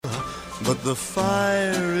but the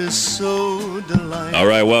fire is so delightful. All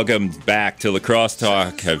right, welcome back to Lacrosse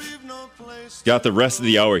Talk. I've got the rest of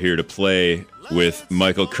the hour here to play with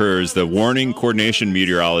Michael Kurz, the warning coordination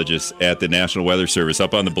meteorologist at the National Weather Service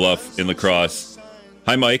up on the bluff in La Crosse.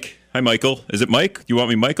 Hi, Mike. Hi, Michael. Is it Mike? Do you want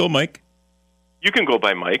me Michael, Mike? You can go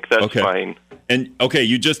by Mike. That's fine. And, okay,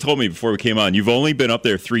 you just told me before we came on, you've only been up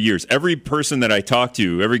there 3 years. Every person that I talk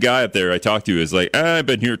to, every guy up there I talk to is like, I've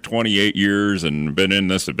been here 28 years and been in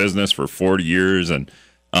this business for 40 years. And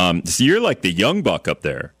so you're like the young buck up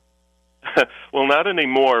there. Well, not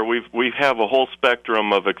anymore. We have a whole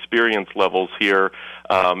spectrum of experience levels here.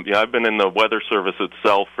 I've been in the Weather Service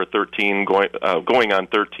itself for going on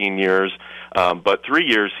 13 years, but 3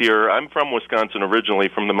 years here. I'm from Wisconsin originally,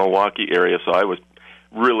 from the Milwaukee area, so I was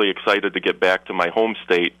really excited to get back to my home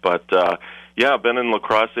state. But I've been in La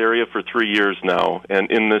Crosse area for 3 years now, and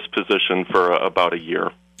in this position for about a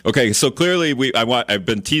year. Okay, so clearly I've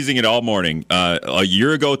been teasing it all morning. A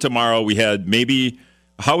year ago tomorrow, we had maybe.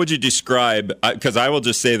 How would you describe, because I will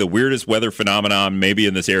just say the weirdest weather phenomenon maybe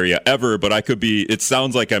in this area ever, but I could be, it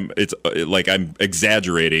sounds like I'm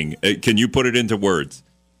exaggerating. Can you put it into words?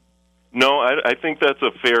 No, I think that's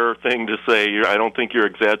a fair thing to say. I don't think you're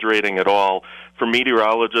exaggerating at all. For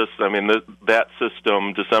meteorologists, I mean, that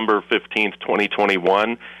system, December 15th,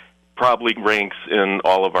 2021, probably ranks in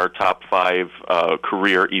all of our top 5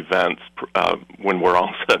 career events when we're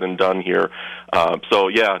all said and done here.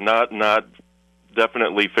 Not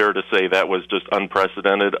definitely fair to say that was just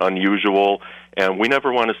unprecedented, unusual, and we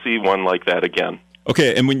never want to see one like that again.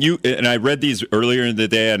 Okay, and I read these earlier in the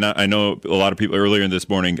day, and I know a lot of people earlier in this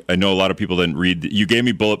morning, I know a lot of people didn't read. You gave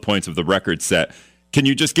me bullet points of the record set. Can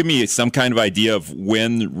you just give me some kind of idea of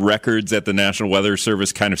when records at the National Weather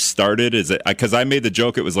Service kind of started? Is it because I made the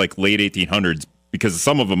joke it was like late 1800s, because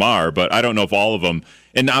some of them are, but I don't know if all of them.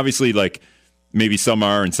 And obviously, like, maybe some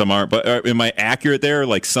are and some aren't, but am I accurate there?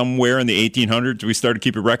 Like somewhere in the 1800s, we started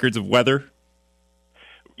keeping records of weather?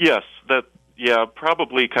 Yes,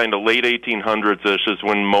 probably kind of late 1800s-ish is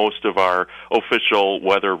when most of our official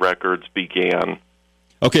weather records began.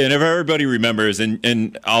 Okay, and if everybody remembers,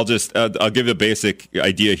 and I'll give a basic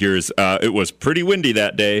idea here is it was pretty windy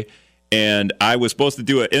that day, and I was supposed to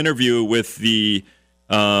do an interview with the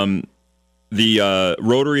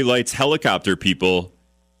Rotary Lights helicopter people,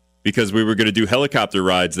 because we were going to do helicopter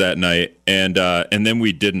rides that night, and then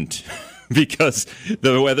we didn't because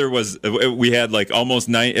the weather was. We had like almost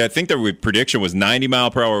 90. I think the prediction was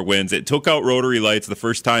 90-mile-per-hour winds. It took out Rotary Lights the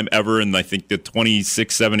first time ever in I think the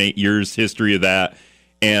 26, 7, 8 years history of that.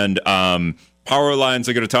 And power lines.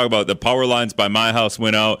 I'm going to talk about the power lines by my house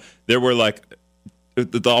went out. There were like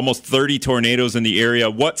almost 30 tornadoes in the area.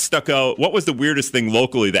 What stuck out? What was the weirdest thing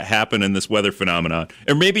locally that happened in this weather phenomenon?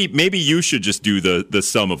 Or maybe you should just do the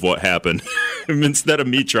sum of what happened instead of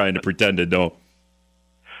me trying to pretend to know.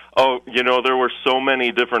 Oh, there were so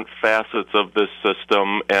many different facets of this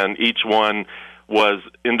system, and each one was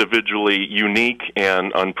individually unique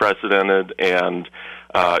and unprecedented. And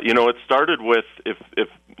it started with, if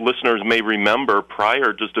listeners may remember,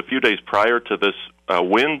 just a few days prior to this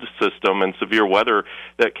wind system and severe weather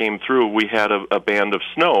that came through, we had a band of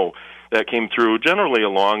snow that came through generally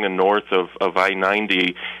along and north of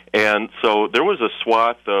I-90. And so there was a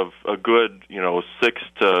swath of a good, 6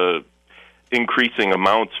 to increasing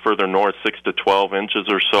amounts further north, 6 to 12 inches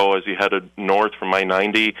or so as you headed north from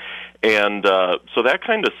I-90. And so that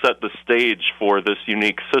kind of set the stage for this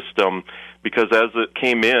unique system, because as it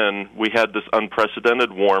came in, we had this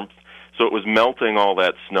unprecedented warmth, so it was melting all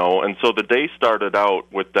that snow. And so the day started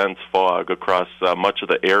out with dense fog across much of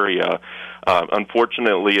the area.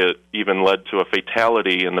 Unfortunately, it even led to a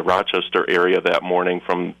fatality in the Rochester area that morning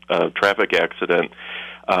from a traffic accident.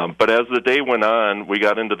 But as the day went on, we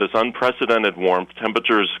got into this unprecedented warmth,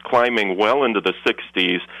 temperatures climbing well into the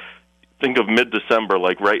 60s. Think of mid-December,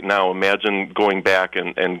 like right now. Imagine going back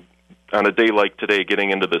and on a day like today,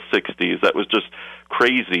 getting into the 60s. That was just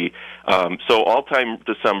crazy. So all-time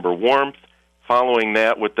December warmth. Following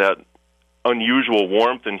that, with that unusual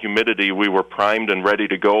warmth and humidity, we were primed and ready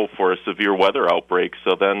to go for a severe weather outbreak.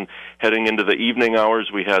 So then heading into the evening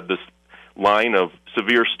hours, we had this line of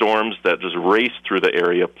severe storms that just raced through the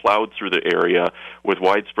area, plowed through the area with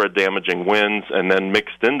widespread damaging winds. And then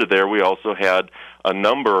mixed into there, we also had a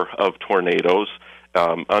number of tornadoes,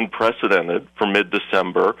 unprecedented for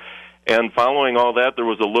mid-December. And following all that, there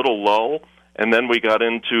was a little lull, and then we got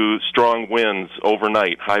into strong winds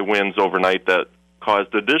overnight, high winds overnight that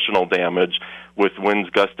caused additional damage, with winds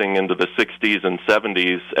gusting into the 60s and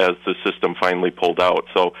 70s as the system finally pulled out.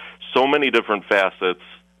 So many different facets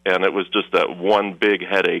and it was just one big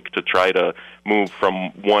headache to try to move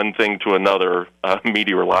from one thing to another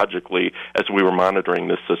meteorologically as we were monitoring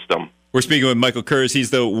this system. We're speaking with Michael Kurz.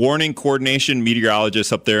 He's the warning coordination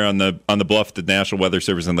meteorologist up there on the bluff at the National Weather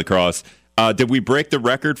Service in La Crosse. Did we break the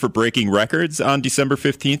record for breaking records on December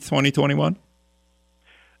 15th, 2021?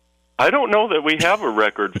 I don't know that we have a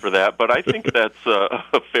record for that, but I think that's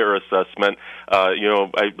a fair assessment.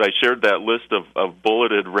 I shared that list of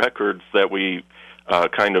bulleted records that we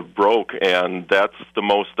kind of broke, and that's the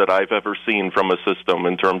most that I've ever seen from a system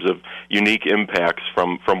in terms of unique impacts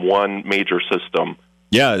from one major system.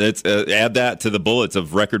 Yeah, that's add that to the bullets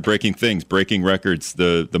of record-breaking things, breaking records,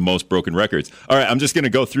 the most broken records. All right, I'm just going to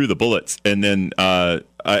go through the bullets, and then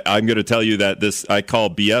I'm going to tell you that I call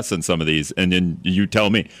BS on some of these, and then you tell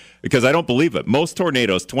me, because I don't believe it. Most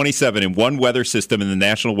tornadoes, 27 in one weather system in the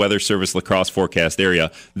National Weather Service La Crosse forecast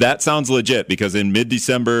area. That sounds legit, because in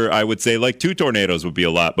mid-December, I would say like 2 tornadoes would be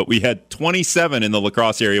a lot, but we had 27 in the La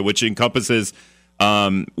Crosse area, which encompasses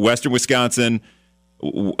western Wisconsin,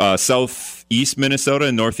 southeast Minnesota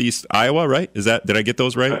and northeast Iowa, right? Did I get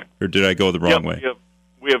those right, or did I go the wrong way?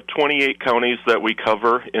 We have 28 counties that we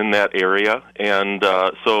cover in that area, and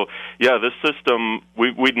this system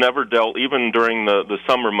we'd never dealt, even during the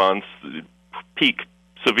summer months, peak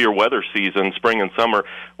severe weather season, spring and summer.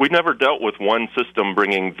 We'd never dealt with one system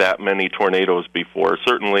bringing that many tornadoes before.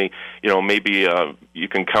 Certainly, maybe you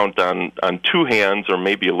can count on 2 hands, or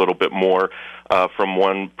maybe a little bit more from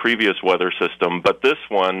one previous weather system. But this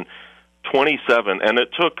one, 27, and it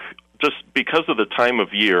took, just because of the time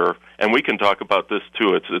of year, and we can talk about this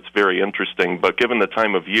too, it's very interesting, but given the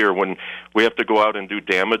time of year when we have to go out and do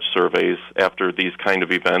damage surveys after these kind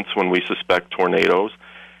of events when we suspect tornadoes,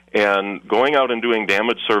 and going out and doing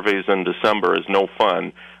damage surveys in December is no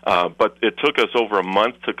fun, but it took us over a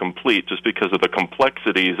month to complete just because of the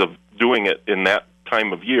complexities of doing it in that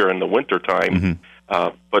time of year, in the winter time.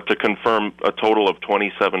 Mm-hmm. But to confirm a total of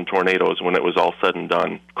 27 tornadoes when it was all said and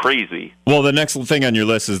done. Crazy. Well, the next thing on your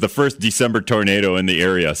list is the first December tornado in the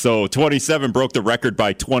area. So 27 broke the record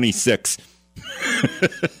by 26.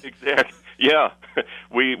 Exactly. Yeah.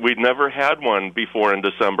 We'd never had one before in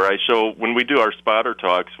December. When we do our spotter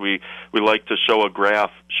talks, we like to show a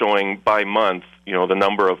graph showing by month, the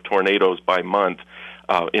number of tornadoes by month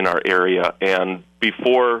in our area. And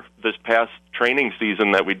before this past training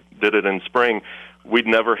season that we did it in spring, we'd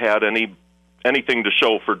never had anything to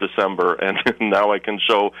show for December, and now I can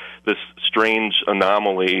show this strange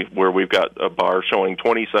anomaly where we've got a bar showing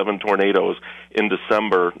 27 tornadoes in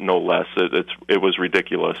December, no less. It was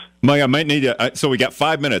ridiculous. Mike, I might need to. So we got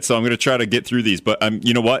 5 minutes, so I'm going to try to get through these. But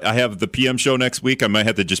you know what? I have the PM show next week. I might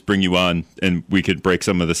have to just bring you on, and we could break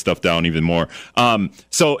some of this stuff down even more. And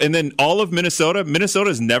then all of Minnesota.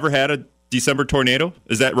 Minnesota's never had a December tornado.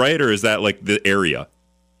 Is that right, or is that like the area?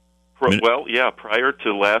 Well, yeah, prior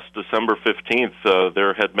to last December 15th,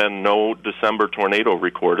 there had been no December tornado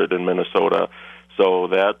recorded in Minnesota. So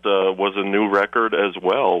that was a new record as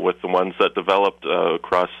well, with the ones that developed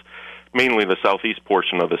across mainly the southeast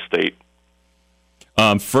portion of the state.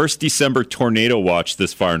 First December tornado watch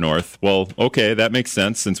this far north. Well, okay, that makes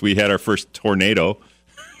sense since we had our first tornado.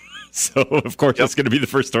 So, of course, It's going to be the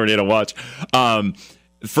first tornado watch.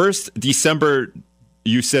 First December,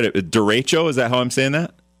 you said it, derecho, is that how I'm saying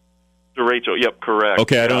that? Derecho, yep, correct.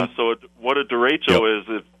 Okay, so what a derecho is,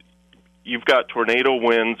 if you've got tornado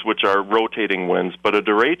winds, which are rotating winds, but a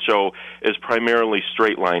derecho is primarily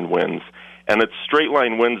straight-line winds. And it's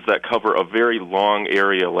straight-line winds that cover a very long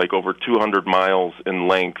area, like over 200 miles in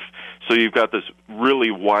length. So you've got this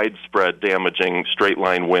really widespread damaging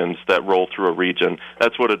straight-line winds that roll through a region.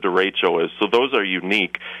 That's what a derecho is. So those are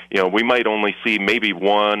unique. We might only see maybe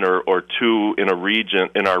 1 or 2 in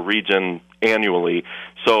our region annually.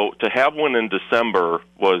 So to have one in December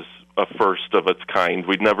was a first of its kind.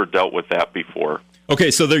 We'd never dealt with that before.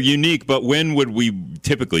 Okay, so they're unique, but when would we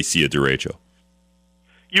typically see a derecho?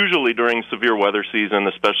 Usually during severe weather season,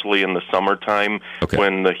 especially in the summertime,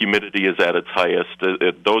 when the humidity is at its highest.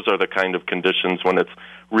 Those are the kind of conditions when it's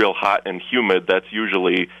real hot and humid. That's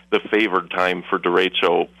usually the favored time for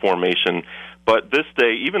derecho formation. But this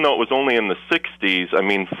day, even though it was only in the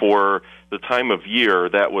 60s, for the time of year,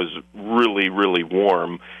 that was really, really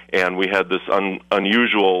warm. And we had this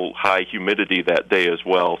unusual high humidity that day as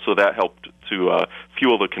well. So that helped to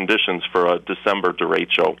fuel the conditions for a December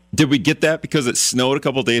derecho. Did we get that because it snowed a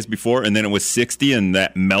couple days before and then it was 60 and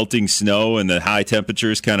that melting snow and the high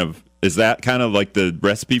temperatures is that kind of like the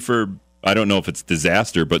recipe for, I don't know if it's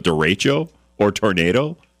disaster, but derecho or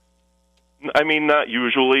tornado? I mean, not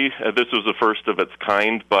usually. This was the first of its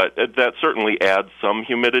kind, but that certainly adds some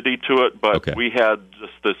humidity to it. But we had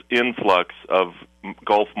just this influx of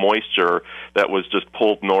Gulf moisture that was just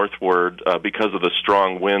pulled northward because of the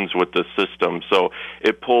strong winds with this system. So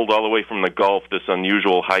it pulled all the way from the Gulf this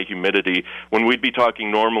unusual high humidity. When we'd be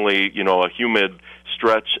talking normally, a humid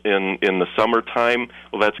stretch in the summertime,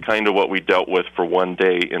 well, that's kind of what we dealt with for one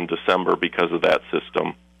day in December because of that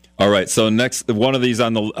system. All right, so next, one of these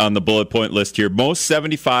on the bullet point list here: most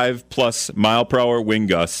 75+ mile per hour wind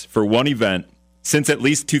gusts for one event since at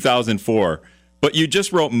least 2004. But you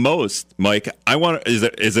just wrote most, Mike. Is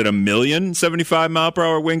it 1 million 75 mile per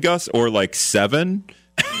hour wind gusts or like 7?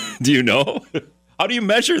 Do you know? How do you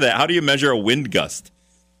measure that? How do you measure a wind gust?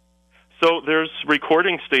 So there's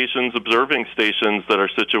recording stations, observing stations that are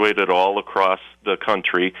situated all across the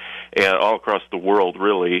country and all across the world,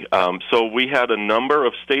 really. So we had a number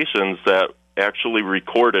of stations that actually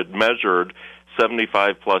measured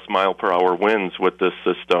 75+ mile per hour winds with this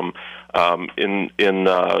system. In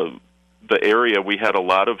the area, we had a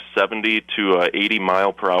lot of 70 to 80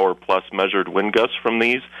 mile per hour plus measured wind gusts from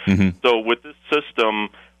these. Mm-hmm. So with this system,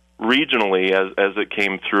 regionally, as it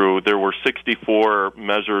came through, there were 64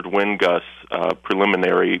 measured wind gusts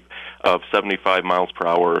preliminary of 75 miles per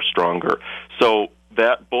hour or stronger. So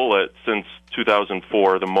that bullet since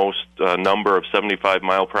 2004, the most number of 75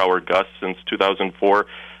 mile per hour gusts since 2004,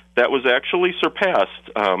 that was actually surpassed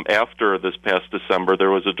after this past December.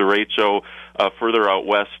 There was a derecho further out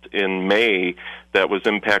west in May that was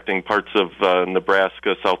impacting parts of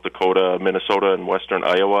Nebraska, South Dakota, Minnesota, and western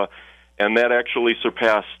Iowa. And that actually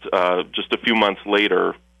surpassed just a few months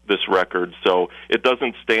later this record. So it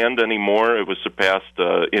doesn't stand anymore. It was surpassed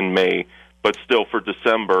in May. But still, for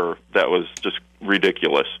December, that was just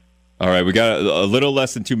ridiculous. All right, we got a little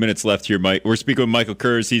less than 2 minutes left here, Mike. We're speaking with Michael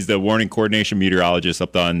Kurz. He's the warning coordination meteorologist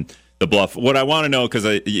up on the bluff. What I want to know, because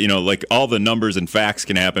like all the numbers and facts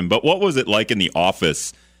can happen, but what was it like in the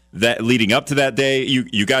office that leading up to that day?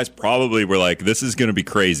 You guys probably were like, this is going to be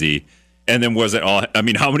crazy. And then was it all? I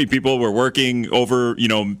mean, how many people were working over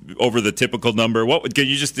the typical number? Can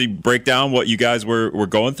you just break down what you guys were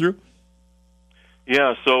going through?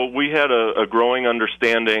 Yeah, so we had a growing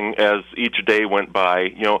understanding as each day went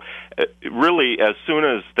by. Really, as soon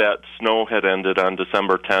as that snow had ended on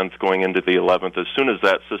December 10th, going into the 11th, as soon as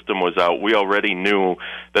that system was out, we already knew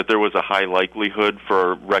that there was a high likelihood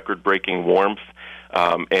for record-breaking warmth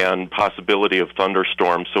and possibility of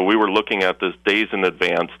thunderstorms. So we were looking at this days in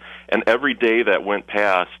advance, and every day that went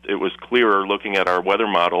past, it was clearer looking at our weather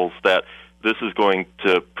models that this is going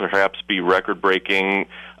to perhaps be record-breaking,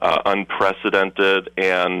 unprecedented,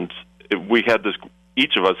 and we had this.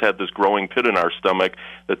 Each of us had this growing pit in our stomach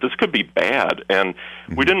that this could be bad, and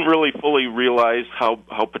we didn't really fully realize how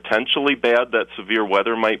potentially bad that severe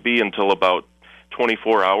weather might be until about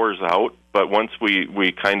 24 hours out. But once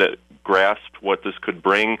we kind of grasped what this could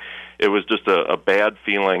bring, it was just a bad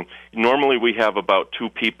feeling. Normally we have about 2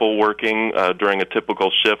 people working during a typical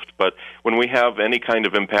shift, but when we have any kind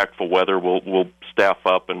of impactful weather, we'll staff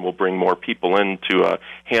up and we'll bring more people in to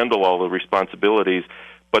handle all the responsibilities.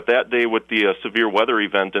 But that day with the severe weather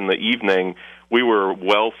event in the evening, we were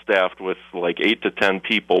well-staffed with like 8 to 10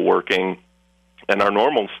 people working, and our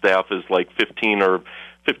normal staff is like 15 to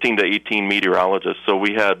 18 meteorologists. So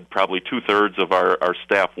we had probably 2/3 of our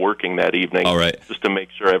staff working that evening. All right. Just to make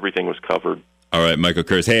sure everything was covered. All right, Michael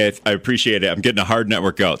Kurz. Hey, I appreciate it. I'm getting a hard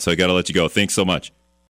network out, so I got to let you go. Thanks so much.